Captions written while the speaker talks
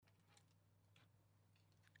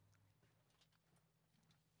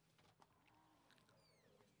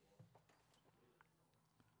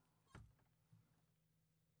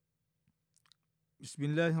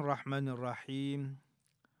Bismillahirrahmanirrahim.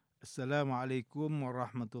 Assalamualaikum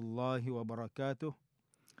warahmatullahi wabarakatuh.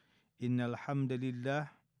 Innal hamdalillah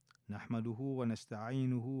nahmaduhu wa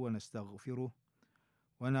nasta'inuhu wa nastaghfiruh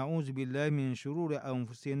wa na'udzu billahi min shururi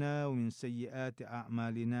anfusina wa min sayyiati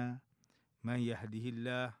a'malina. Man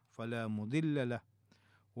yahdihillah fala mudilla lah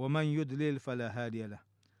wa man yudlil fala hadiyalah.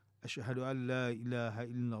 Asyhadu an la ilaha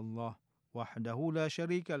illallah wahdahu la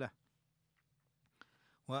syarika lah.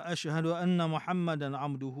 Wa asyhadu anna Muhammadan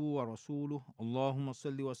abduhu wa rasuluh. Allahumma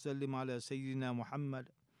salli wa sallim ala sayyidina Muhammad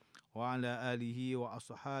wa ala alihi wa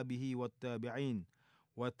ashabihi wa tabi'in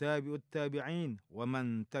wa tabi'ut tabi'in wa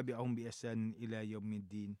man tabi'ahum bi ihsan ila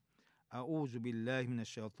yaumiddin. A'udzu billahi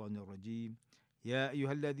minasyaitonir rajim. Ya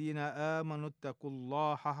ayyuhalladzina amanu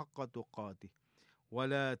taqullaha haqqa tuqatih wa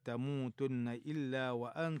la tamutunna illa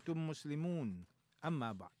wa antum muslimun.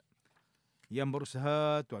 Amma ba'd. Yang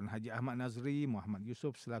berusaha Tuan Haji Ahmad Nazri Muhammad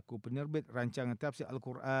Yusof selaku penerbit rancangan tafsir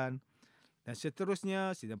Al-Quran dan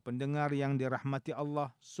seterusnya sidang pendengar yang dirahmati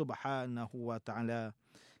Allah Subhanahu wa taala.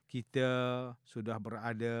 Kita sudah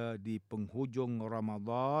berada di penghujung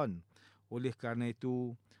Ramadan. Oleh kerana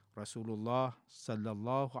itu Rasulullah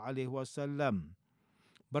sallallahu alaihi wasallam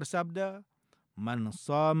bersabda, "Man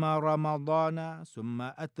shama Ramadana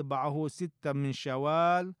summa atba'ahu sittan min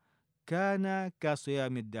Syawal kana ka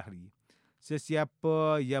shiyamid dahri."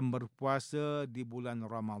 Sesiapa yang berpuasa di bulan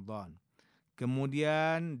Ramadan,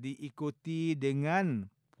 kemudian diikuti dengan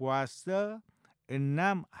puasa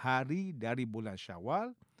 6 hari dari bulan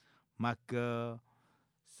Syawal, maka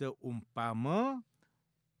seumpama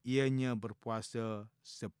ianya berpuasa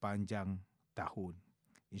sepanjang tahun.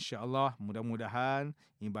 InsyaAllah, mudah-mudahan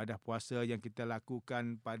ibadah puasa yang kita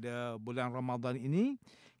lakukan pada bulan Ramadan ini,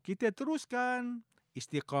 kita teruskan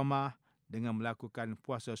istiqamah dengan melakukan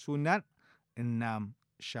puasa sunat 6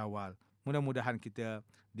 Syawal. Mudah-mudahan kita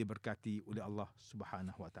diberkati oleh Allah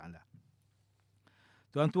Subhanahu wa taala.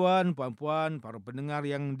 Tuan-tuan, puan-puan, para pendengar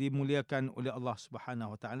yang dimuliakan oleh Allah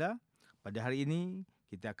Subhanahu wa taala, pada hari ini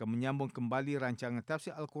kita akan menyambung kembali rancangan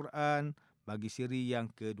tafsir Al-Quran bagi siri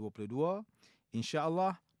yang ke-22.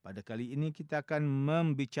 Insya-Allah pada kali ini kita akan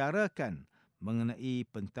membicarakan mengenai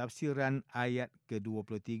pentafsiran ayat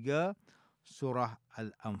ke-23 surah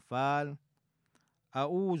Al-Anfal.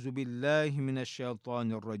 A'udzu billahi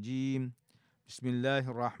minasyaitonir rajim.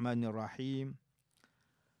 Bismillahirrahmanirrahim.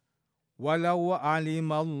 Walau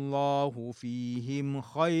alimallahu fihim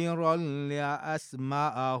khairan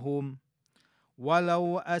la'asma'ahum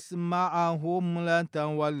walau asma'ahum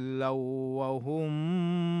latawallaw wa hum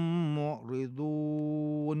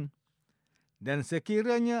mu'ridun. Dan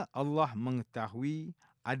sekiranya Allah mengetahui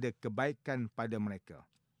ada kebaikan pada mereka,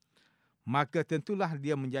 maka tentulah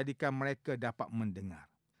dia menjadikan mereka dapat mendengar.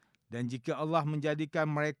 Dan jika Allah menjadikan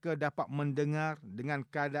mereka dapat mendengar dengan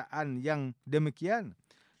keadaan yang demikian,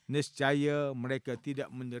 nescaya mereka tidak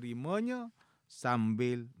menerimanya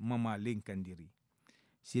sambil memalingkan diri.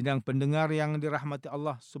 Sidang pendengar yang dirahmati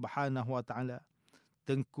Allah Subhanahu wa taala,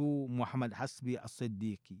 Tengku Muhammad Hasbi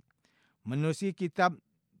As-Siddiqi menerusi kitab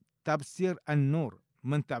Tafsir An-Nur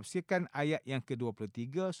mentafsirkan ayat yang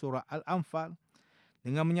ke-23 surah Al-Anfal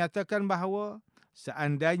dengan menyatakan bahawa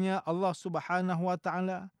seandainya Allah Subhanahu wa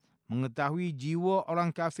taala mengetahui jiwa orang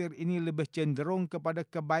kafir ini lebih cenderung kepada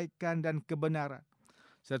kebaikan dan kebenaran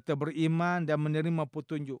serta beriman dan menerima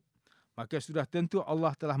petunjuk, maka sudah tentu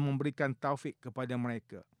Allah telah memberikan taufik kepada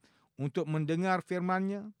mereka untuk mendengar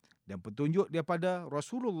firman-Nya dan petunjuk daripada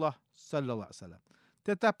Rasulullah sallallahu alaihi wasallam.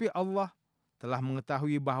 Tetapi Allah telah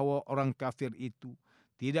mengetahui bahawa orang kafir itu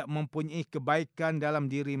tidak mempunyai kebaikan dalam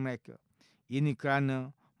diri mereka. Ini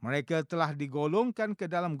kerana mereka telah digolongkan ke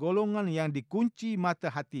dalam golongan yang dikunci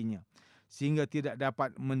mata hatinya sehingga tidak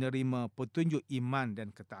dapat menerima petunjuk iman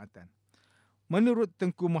dan ketaatan. Menurut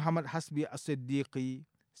Tengku Muhammad Hasbi As-Siddiqi,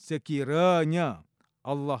 sekiranya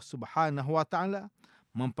Allah Subhanahu wa taala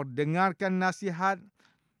memperdengarkan nasihat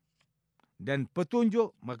dan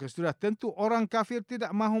petunjuk, maka sudah tentu orang kafir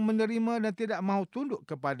tidak mahu menerima dan tidak mahu tunduk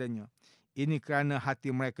kepadanya. Ini kerana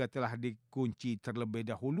hati mereka telah dikunci terlebih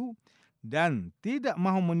dahulu dan tidak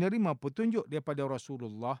mahu menerima petunjuk daripada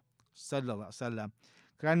Rasulullah sallallahu alaihi wasallam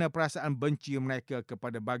kerana perasaan benci mereka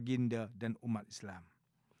kepada baginda dan umat Islam.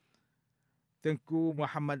 Tengku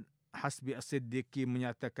Muhammad Hasbi As-Siddiqi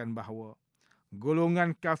menyatakan bahawa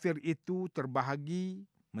golongan kafir itu terbahagi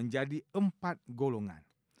menjadi 4 golongan,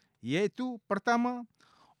 iaitu pertama,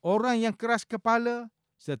 orang yang keras kepala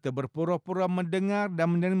serta berpura-pura mendengar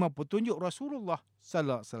dan menerima petunjuk Rasulullah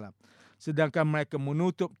sallallahu alaihi wasallam, sedangkan mereka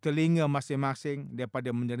menutup telinga masing-masing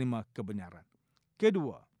daripada menerima kebenaran.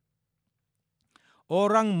 Kedua,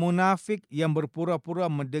 orang munafik yang berpura-pura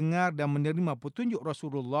mendengar dan menerima petunjuk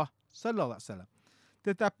Rasulullah sallallahu alaihi wasallam,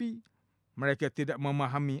 tetapi mereka tidak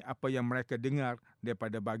memahami apa yang mereka dengar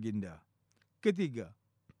daripada baginda. Ketiga,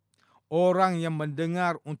 orang yang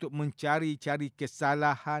mendengar untuk mencari-cari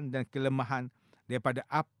kesalahan dan kelemahan daripada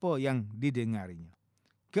apa yang didengarinya.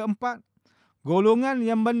 Keempat, golongan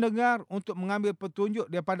yang mendengar untuk mengambil petunjuk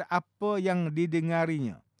daripada apa yang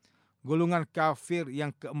didengarinya. Golongan kafir yang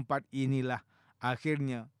keempat inilah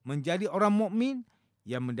akhirnya menjadi orang mukmin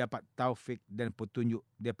yang mendapat taufik dan petunjuk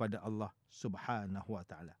daripada Allah Subhanahu wa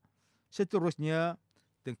taala. Seterusnya,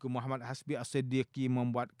 Tengku Muhammad Hasbi As-Siddiqi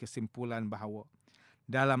membuat kesimpulan bahawa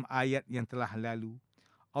dalam ayat yang telah lalu,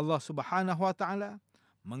 Allah Subhanahu wa taala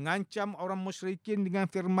mengancam orang musyrikin dengan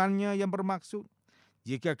firman-Nya yang bermaksud,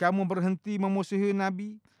 jika kamu berhenti memusuhi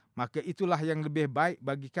Nabi, maka itulah yang lebih baik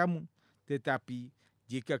bagi kamu. Tetapi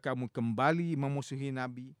jika kamu kembali memusuhi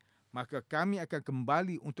Nabi, maka kami akan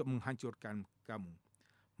kembali untuk menghancurkan kamu.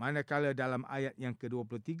 Manakala dalam ayat yang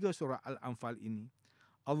ke-23 surah Al-Anfal ini,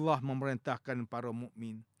 Allah memerintahkan para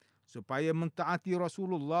mukmin supaya mentaati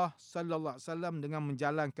Rasulullah sallallahu alaihi wasallam dengan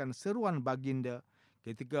menjalankan seruan baginda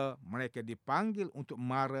ketika mereka dipanggil untuk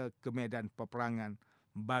mara ke medan peperangan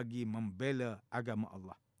bagi membela agama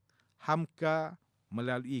Allah. Hamka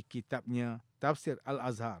melalui kitabnya Tafsir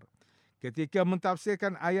Al-Azhar ketika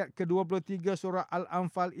mentafsirkan ayat ke-23 surah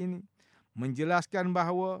Al-Anfal ini menjelaskan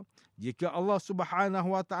bahawa jika Allah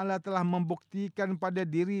Subhanahu wa taala telah membuktikan pada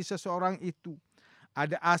diri seseorang itu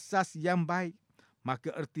ada asas yang baik,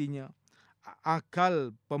 maka artinya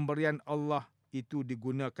akal pemberian Allah itu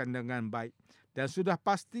digunakan dengan baik dan sudah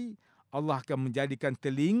pasti Allah akan menjadikan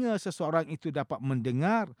telinga seseorang itu dapat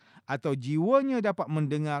mendengar atau jiwanya dapat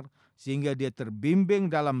mendengar sehingga dia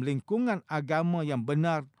terbimbing dalam lingkungan agama yang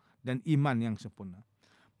benar dan iman yang sempurna.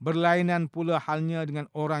 Berlainan pula halnya dengan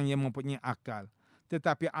orang yang mempunyai akal,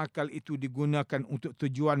 tetapi akal itu digunakan untuk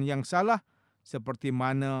tujuan yang salah seperti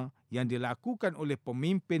mana yang dilakukan oleh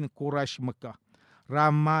pemimpin Quraisy Mekah.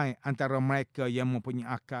 Ramai antara mereka yang mempunyai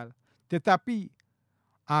akal, tetapi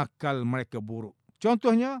akal mereka buruk.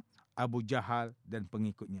 Contohnya Abu Jahal dan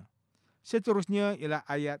pengikutnya. Seterusnya ialah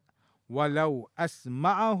ayat walau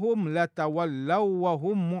asma'ahum latawallaw wa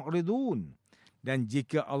hum mu'ridun. Dan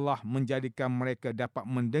jika Allah menjadikan mereka dapat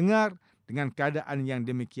mendengar dengan keadaan yang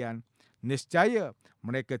demikian, nescaya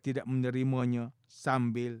mereka tidak menerimanya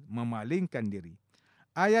sambil memalingkan diri.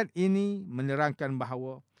 Ayat ini menerangkan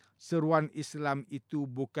bahawa seruan Islam itu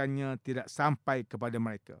bukannya tidak sampai kepada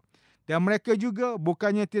mereka. Dan mereka juga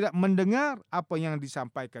bukannya tidak mendengar apa yang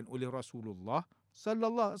disampaikan oleh Rasulullah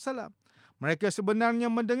sallallahu alaihi wasallam. Mereka sebenarnya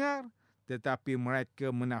mendengar, tetapi mereka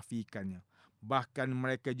menafikannya. Bahkan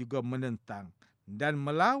mereka juga menentang dan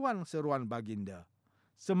melawan seruan baginda.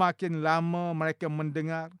 Semakin lama mereka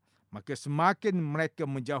mendengar, maka semakin mereka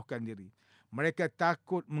menjauhkan diri. Mereka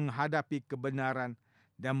takut menghadapi kebenaran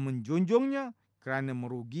dan menjunjungnya kerana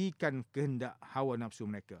merugikan kehendak hawa nafsu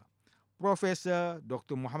mereka. Profesor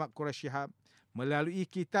Dr. Muhammad Quraisy Shihab melalui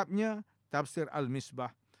kitabnya Tafsir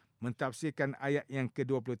Al-Misbah mentafsirkan ayat yang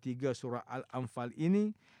ke-23 surah Al-Anfal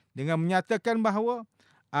ini dengan menyatakan bahawa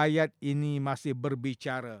ayat ini masih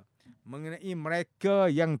berbicara mengenai mereka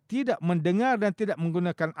yang tidak mendengar dan tidak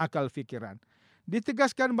menggunakan akal fikiran.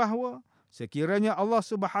 Ditegaskan bahawa sekiranya Allah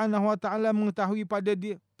Subhanahu wa taala mengetahui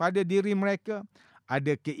pada diri mereka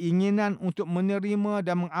ada keinginan untuk menerima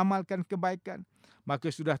dan mengamalkan kebaikan, maka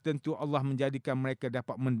sudah tentu Allah menjadikan mereka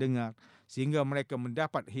dapat mendengar sehingga mereka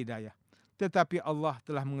mendapat hidayah. Tetapi Allah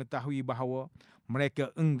telah mengetahui bahawa mereka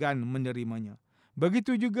enggan menerimanya.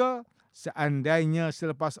 Begitu juga seandainya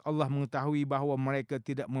selepas Allah mengetahui bahawa mereka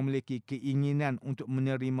tidak memiliki keinginan untuk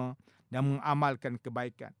menerima dan mengamalkan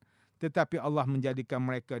kebaikan, tetapi Allah menjadikan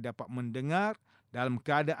mereka dapat mendengar dalam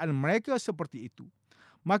keadaan mereka seperti itu,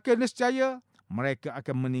 maka nescaya mereka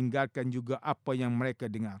akan meninggalkan juga apa yang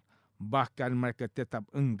mereka dengar. Bahkan mereka tetap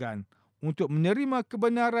enggan untuk menerima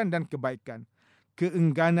kebenaran dan kebaikan.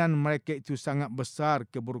 Keengganan mereka itu sangat besar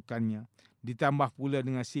keburukannya. Ditambah pula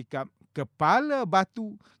dengan sikap kepala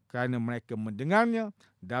batu kerana mereka mendengarnya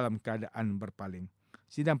dalam keadaan berpaling.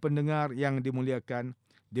 Sidang pendengar yang dimuliakan,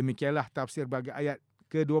 demikianlah tafsir bagi ayat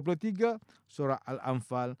ke-23 surah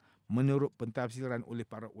Al-Anfal menurut pentafsiran oleh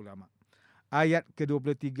para ulama. Ayat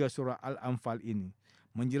ke-23 surah Al-Anfal ini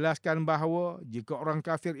menjelaskan bahawa jika orang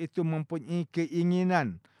kafir itu mempunyai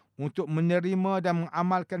keinginan untuk menerima dan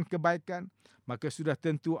mengamalkan kebaikan, maka sudah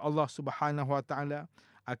tentu Allah Subhanahu wa taala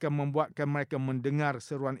akan membuatkan mereka mendengar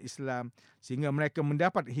seruan Islam sehingga mereka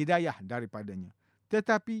mendapat hidayah daripadanya.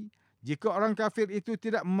 Tetapi jika orang kafir itu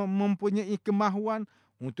tidak mempunyai kemahuan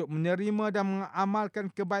untuk menerima dan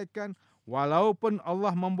mengamalkan kebaikan, walaupun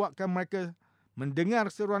Allah membuatkan mereka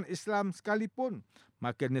mendengar seruan Islam sekalipun,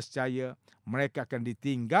 maka nescaya mereka akan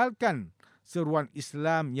ditinggalkan seruan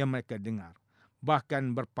Islam yang mereka dengar,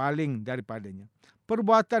 bahkan berpaling daripadanya.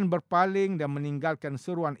 Perbuatan berpaling dan meninggalkan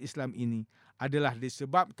seruan Islam ini adalah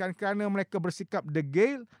disebabkan kerana mereka bersikap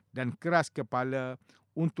degil dan keras kepala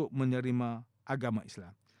untuk menerima agama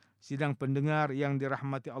Islam. Sidang pendengar yang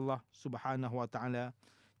dirahmati Allah Subhanahu wa taala,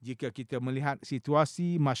 jika kita melihat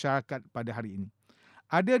situasi masyarakat pada hari ini,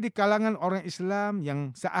 ada di kalangan orang Islam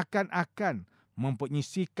yang seakan-akan mempunyai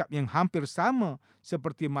sikap yang hampir sama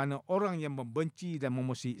seperti mana orang yang membenci dan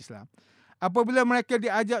memusuhi Islam. Apabila mereka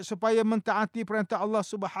diajak supaya mentaati perintah Allah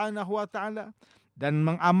Subhanahu wa taala dan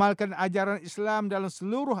mengamalkan ajaran Islam dalam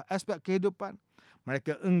seluruh aspek kehidupan,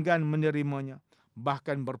 mereka enggan menerimanya,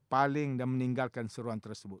 bahkan berpaling dan meninggalkan seruan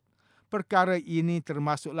tersebut. Perkara ini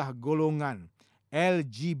termasuklah golongan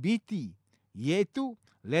LGBT, iaitu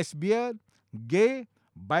lesbian, gay,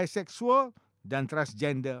 biseksual dan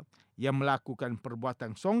transgender yang melakukan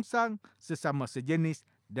perbuatan songsang sesama sejenis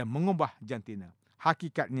dan mengubah jantina.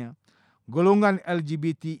 Hakikatnya, golongan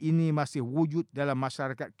LGBT ini masih wujud dalam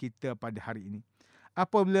masyarakat kita pada hari ini.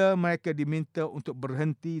 Apabila mereka diminta untuk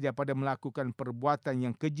berhenti daripada melakukan perbuatan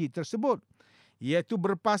yang keji tersebut, iaitu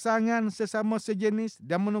berpasangan sesama sejenis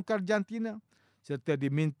dan menukar jantina, serta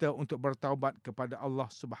diminta untuk bertaubat kepada Allah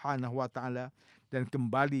Subhanahu wa taala dan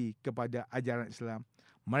kembali kepada ajaran Islam,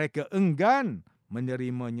 mereka enggan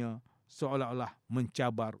menerimanya, seolah-olah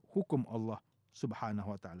mencabar hukum Allah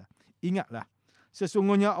Subhanahu wa taala. Ingatlah,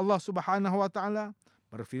 sesungguhnya Allah Subhanahu wa taala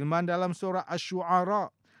berfirman dalam surah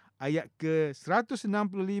Asy-Syu'ara ayat ke-165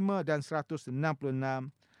 dan 166,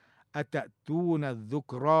 atatuna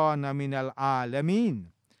dzukrana minal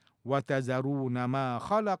alamin wa tazaruna ma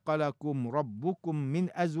khalaqalakum rabbukum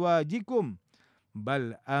min azwajikum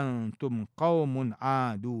bal antum qaumun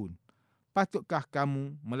adun. Patutkah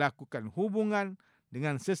kamu melakukan hubungan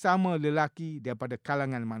dengan sesama lelaki daripada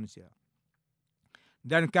kalangan manusia,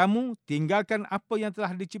 dan kamu tinggalkan apa yang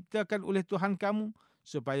telah diciptakan oleh Tuhan kamu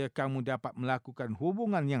supaya kamu dapat melakukan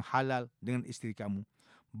hubungan yang halal dengan isteri kamu.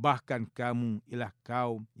 Bahkan kamu ialah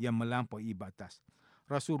kaum yang melampaui batas.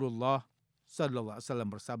 Rasulullah sallallahu alaihi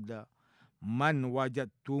wasallam bersabda, "Man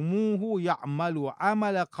wajadtumuhu ya'malu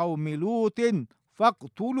amala qaumi Lutin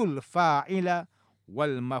faqtulul fa'ila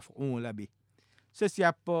wal maf'ula bih."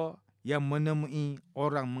 Sesiapa yang menemui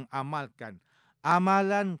orang mengamalkan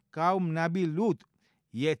amalan kaum Nabi Lut,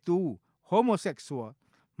 iaitu homoseksual,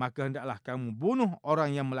 maka hendaklah kamu bunuh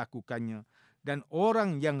orang yang melakukannya dan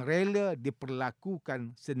orang yang rela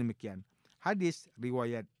diperlakukan sedemikian. Hadis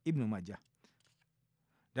riwayat Ibnu Majah.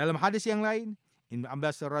 Dalam hadis yang lain, Ibnu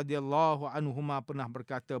Abbas radhiyallahu anhuma pernah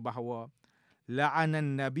berkata bahawa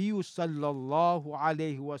la'anan nabiyyu sallallahu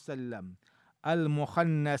alaihi wasallam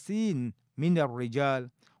al-mukhannasin minar rijal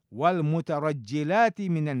wal mutarajjilati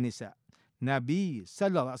minan nisa. Nabi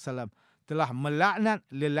sallallahu alaihi wasallam telah melaknat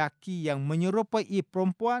lelaki yang menyerupai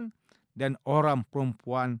perempuan dan orang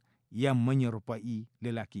perempuan yang menyerupai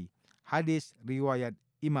lelaki. Hadis riwayat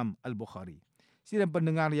Imam Al-Bukhari. Sidang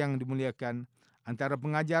pendengar yang dimuliakan, antara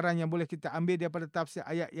pengajaran yang boleh kita ambil daripada tafsir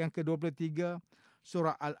ayat yang ke-23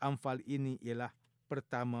 surah Al-Anfal ini ialah,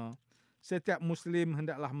 pertama, setiap Muslim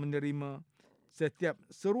hendaklah menerima setiap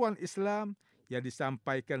seruan Islam yang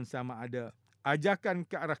disampaikan, sama ada ajakan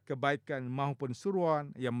ke arah kebaikan maupun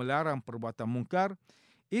seruan yang melarang perbuatan mungkar.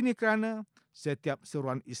 Ini kerana setiap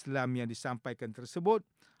seruan Islam yang disampaikan tersebut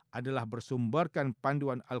adalah bersumberkan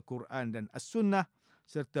panduan Al-Quran dan As-Sunnah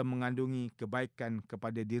serta mengandungi kebaikan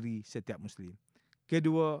kepada diri setiap Muslim.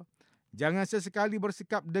 Kedua, jangan sesekali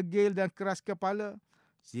bersikap degil dan keras kepala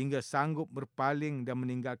sehingga sanggup berpaling dan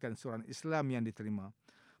meninggalkan seruan Islam yang diterima.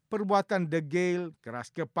 Perbuatan degil,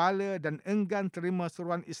 keras kepala dan enggan terima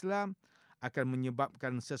seruan Islam akan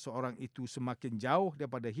menyebabkan seseorang itu semakin jauh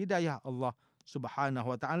daripada hidayah Allah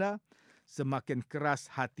Subhanahu wa taala, semakin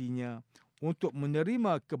keras hatinya untuk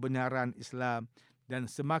menerima kebenaran Islam dan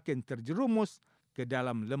semakin terjerumus ke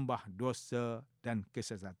dalam lembah dosa dan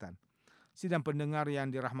kesesatan. Sidang pendengar yang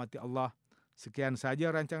dirahmati Allah, sekian sahaja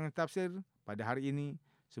rancangan tafsir pada hari ini.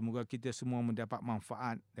 Semoga kita semua mendapat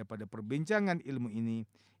manfaat daripada perbincangan ilmu ini.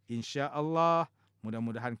 Insya-Allah,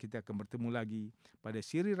 mudah-mudahan kita akan bertemu lagi pada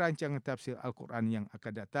siri rancangan tafsir Al-Quran yang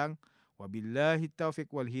akan datang. Wabillahi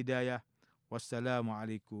taufiq wal hidayah.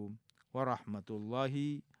 Wassalamualaikum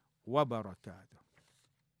warahmatullahi wabarakatuh.